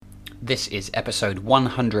This is episode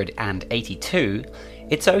 182.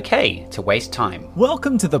 It's okay to waste time.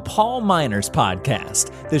 Welcome to the Paul Miners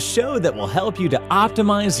Podcast, the show that will help you to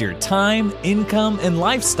optimize your time, income, and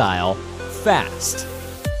lifestyle fast.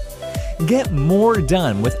 Get more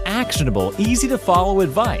done with actionable, easy-to-follow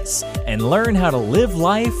advice and learn how to live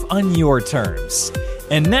life on your terms.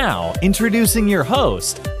 And now, introducing your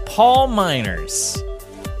host, Paul Miners.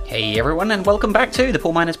 Hey everyone, and welcome back to the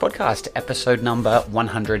Paul Miners Podcast, episode number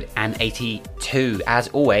 182. As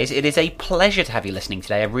always, it is a pleasure to have you listening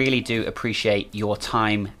today. I really do appreciate your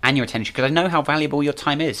time and your attention because I know how valuable your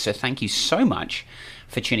time is. So thank you so much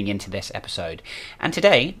for tuning into this episode. And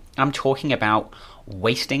today, I'm talking about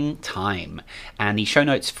wasting time. And the show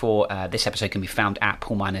notes for this episode can be found at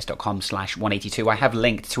paulminers.com/182. I have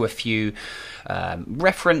linked to a few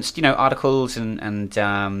referenced, articles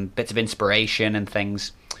and bits of inspiration and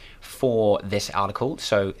things for this article,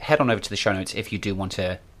 so head on over to the show notes if you do want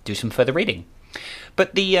to do some further reading.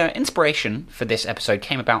 But the inspiration for this episode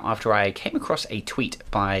came about after I came across a tweet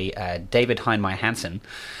by David Heinemeier Hansen,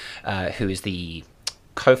 who is the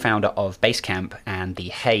co-founder of Basecamp and the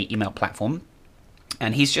Hey email platform.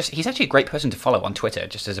 And he's actually a great person to follow on Twitter,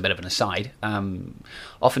 just as a bit of an aside.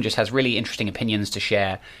 Often just has really interesting opinions to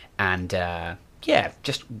share, and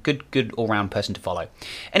just good all-round person to follow.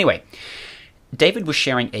 Anyway, David was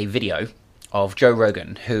sharing a video of Joe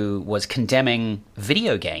Rogan, who was condemning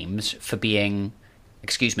video games for being,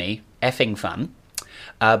 effing fun,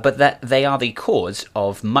 but that they are the cause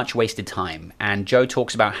of much wasted time. And Joe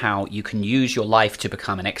talks about how you can use your life to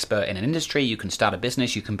become an expert in an industry, you can start a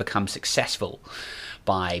business, you can become successful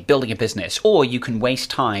by building a business, or you can waste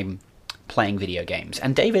time playing video games.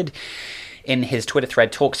 And David, in his Twitter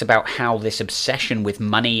thread, talks about how this obsession with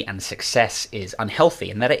money and success is unhealthy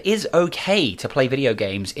and that it is okay to play video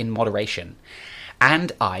games in moderation.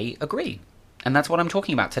 And I agree. And that's what I'm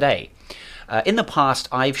talking about today. In the past,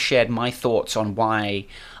 I've shared my thoughts on why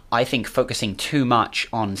I think focusing too much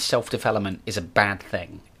on self-development is a bad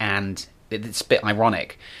thing. And it's a bit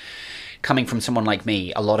ironic. Coming from someone like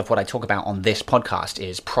me, a lot of what I talk about on this podcast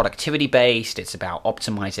is productivity-based, it's about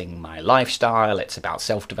optimizing my lifestyle, it's about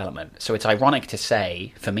self-development. So it's ironic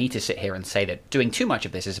for me to sit here and say that doing too much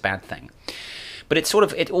of this is a bad thing. But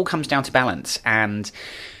it all comes down to balance, and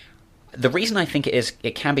the reason I think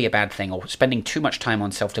it can be a bad thing, or spending too much time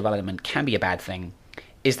on self-development can be a bad thing,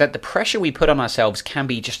 is that the pressure we put on ourselves can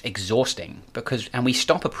be just exhausting, and we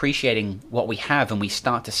stop appreciating what we have and we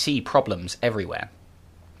start to see problems everywhere.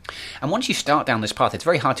 And once you start down this path, it's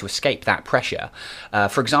very hard to escape that pressure.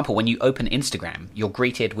 For example, when you open Instagram, you're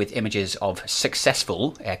greeted with images of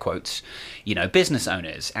successful, air quotes, business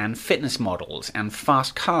owners and fitness models and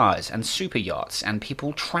fast cars and super yachts and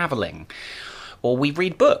people traveling. Or we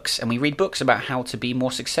read books, and we read books about how to be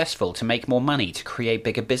more successful, to make more money, to create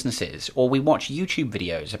bigger businesses. Or we watch YouTube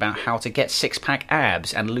videos about how to get six-pack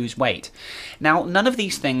abs and lose weight. Now, none of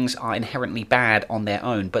these things are inherently bad on their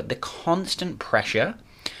own, but the constant pressure,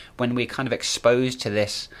 when we're kind of exposed to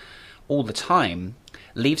this all the time,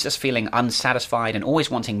 leaves us feeling unsatisfied and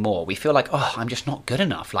always wanting more. We feel like, I'm just not good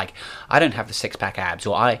enough. Like, I don't have the six-pack abs,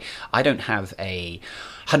 or I don't have a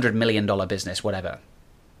 $100 million business, whatever.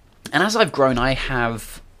 And as I've grown, I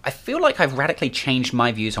feel like I've radically changed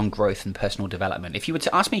my views on growth and personal development. If you were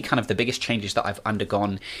to ask me kind of the biggest changes that I've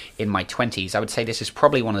undergone in my 20s, I would say this is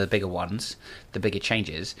probably one of the bigger ones, the bigger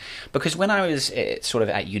changes. Because when I was sort of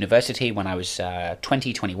at university, when I was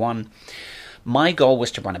 20, 21, my goal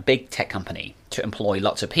was to run a big tech company, to employ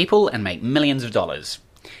lots of people and make millions of dollars.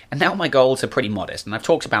 And now my goals are pretty modest, and I've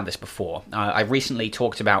talked about this before. I recently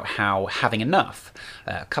talked about how having enough,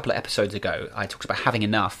 a couple of episodes ago, I talked about having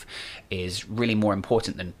enough is really more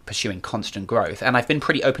important than pursuing constant growth. And I've been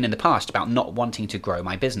pretty open in the past about not wanting to grow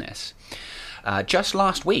my business. Just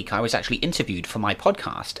last week, I was actually interviewed for my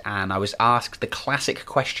podcast, and I was asked the classic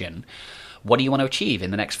question, what do you want to achieve in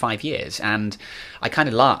the next 5 years? And I kind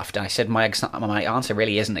of laughed. I said my answer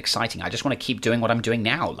really isn't exciting. I just want to keep doing what I'm doing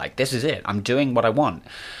now. Like, this is it. I'm doing what I want.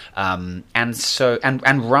 And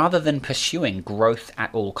rather than pursuing growth at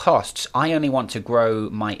all costs, I only want to grow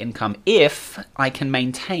my income if I can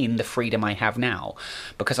maintain the freedom I have now.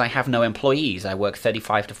 Because I have no employees. I work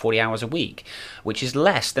 35 to 40 hours a week, which is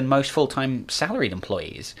less than most full-time salaried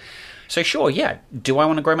employees. So sure, yeah, do I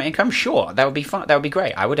want to grow my income? Sure, that would be fun. That would be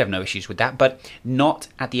great. I would have no issues with that, but not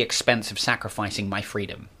at the expense of sacrificing my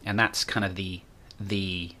freedom. And that's kind of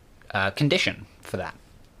the condition for that.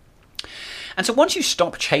 And so once you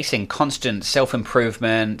stop chasing constant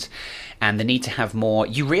self-improvement and the need to have more,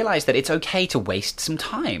 you realize that it's okay to waste some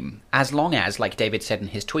time, as long as, like David said in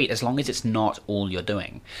his tweet, as long as it's not all you're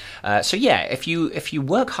doing. So yeah, if you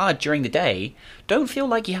work hard during the day, don't feel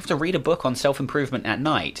like you have to read a book on self-improvement at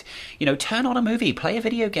night. Turn on a movie, play a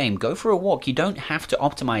video game, go for a walk. You don't have to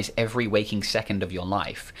optimize every waking second of your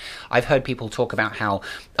life. I've heard people talk about how,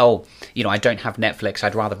 I don't have Netflix,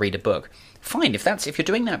 I'd rather read a book. Fine, if you're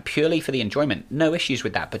doing that purely for the enjoyment, no issues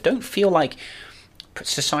with that. But don't feel like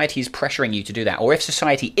society is pressuring you to do that. Or if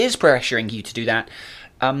society is pressuring you to do that,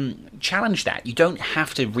 challenge that. You don't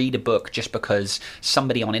have to read a book just because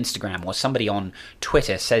somebody on Instagram or somebody on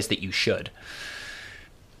Twitter says that you should.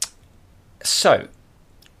 So,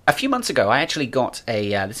 a few months ago, I actually got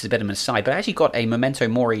this is a bit of an aside, but I actually got a Memento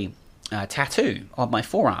Mori tattoo on my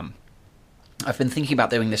forearm. I've been thinking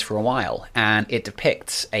about doing this for a while, and it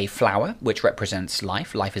depicts a flower, which represents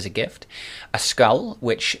life is a gift, a skull,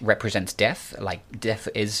 which represents death, like death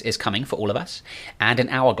is coming for all of us, and an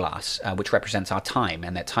hourglass, which represents our time,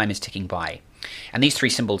 and that time is ticking by. And these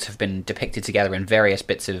three symbols have been depicted together in various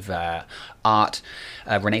bits of art,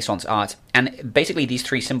 Renaissance art, and basically these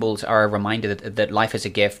three symbols are a reminder that life is a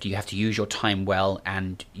gift, you have to use your time well,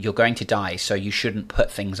 and you're going to die, so you shouldn't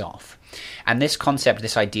put things off. And this concept,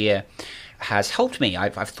 this idea, has helped me.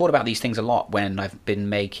 I've thought about these things a lot when I've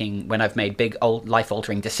made big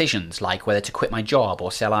life-altering decisions, like whether to quit my job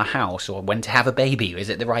or sell our house or when to have a baby. Is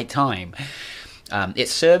it the right time? It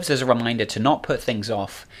serves as a reminder to not put things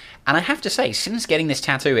off. And I have to say, since getting this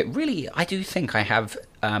tattoo, I do think I have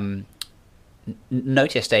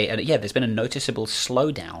noticed there's been a noticeable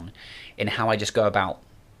slowdown in how I just go about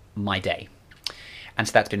my day. And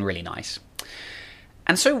so that's been really nice.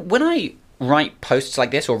 And so when I write posts like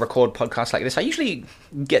this or record podcasts like this, I usually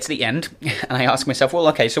get to the end and I ask myself, well,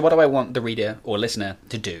 okay, so what do I want the reader or listener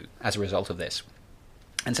to do as a result of this?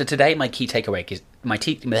 And so today my key takeaway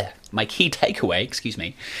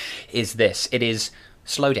is this. It is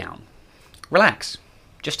slow down. Relax.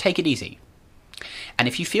 Just take it easy. And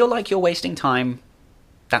if you feel like you're wasting time,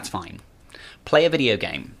 that's fine. Play a video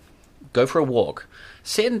game. Go for a walk.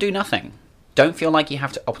 Sit and do nothing. Don't feel like you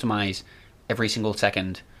have to optimize every single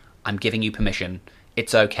second. I'm giving you permission.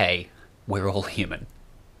 It's okay. We're all human.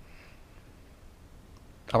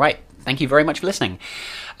 All right. Thank you very much for listening.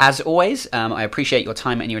 As always, I appreciate your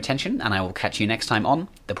time and your attention, and I will catch you next time on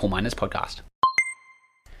the Poor Miners Podcast.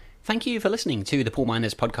 Thank you for listening to the Poor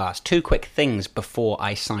Miners Podcast. Two quick things before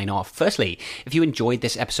I sign off. Firstly, if you enjoyed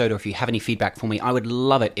this episode or if you have any feedback for me, I would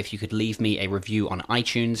love it if you could leave me a review on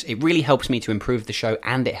iTunes. It really helps me to improve the show,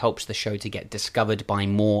 and it helps the show to get discovered by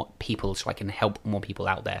more people so I can help more people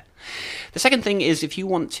out there. The second thing is, if you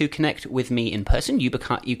want to connect with me in person, you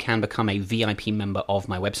can become a VIP member of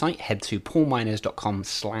my website. Head to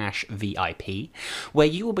paulminers.com/VIP, where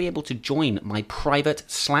you will be able to join my private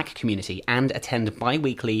Slack community and attend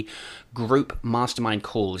bi-weekly group mastermind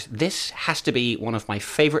calls. This has to be one of my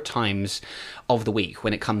favorite times of the week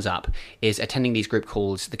when it comes up, is attending these group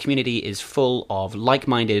calls. The community is full of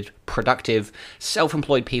like-minded, productive,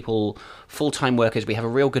 self-employed people, full-time workers. We have a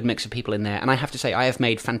real good mix of people in there, and I have to say I have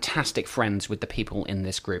made fantastic friends with the people in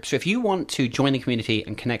this group. So if you want to join the community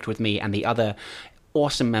and connect with me and the other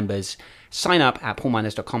awesome members, sign up at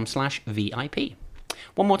paulminers.com/VIP.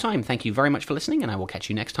 One more time, thank you very much for listening, and I will catch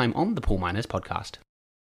you next time on the Poor Miners Podcast.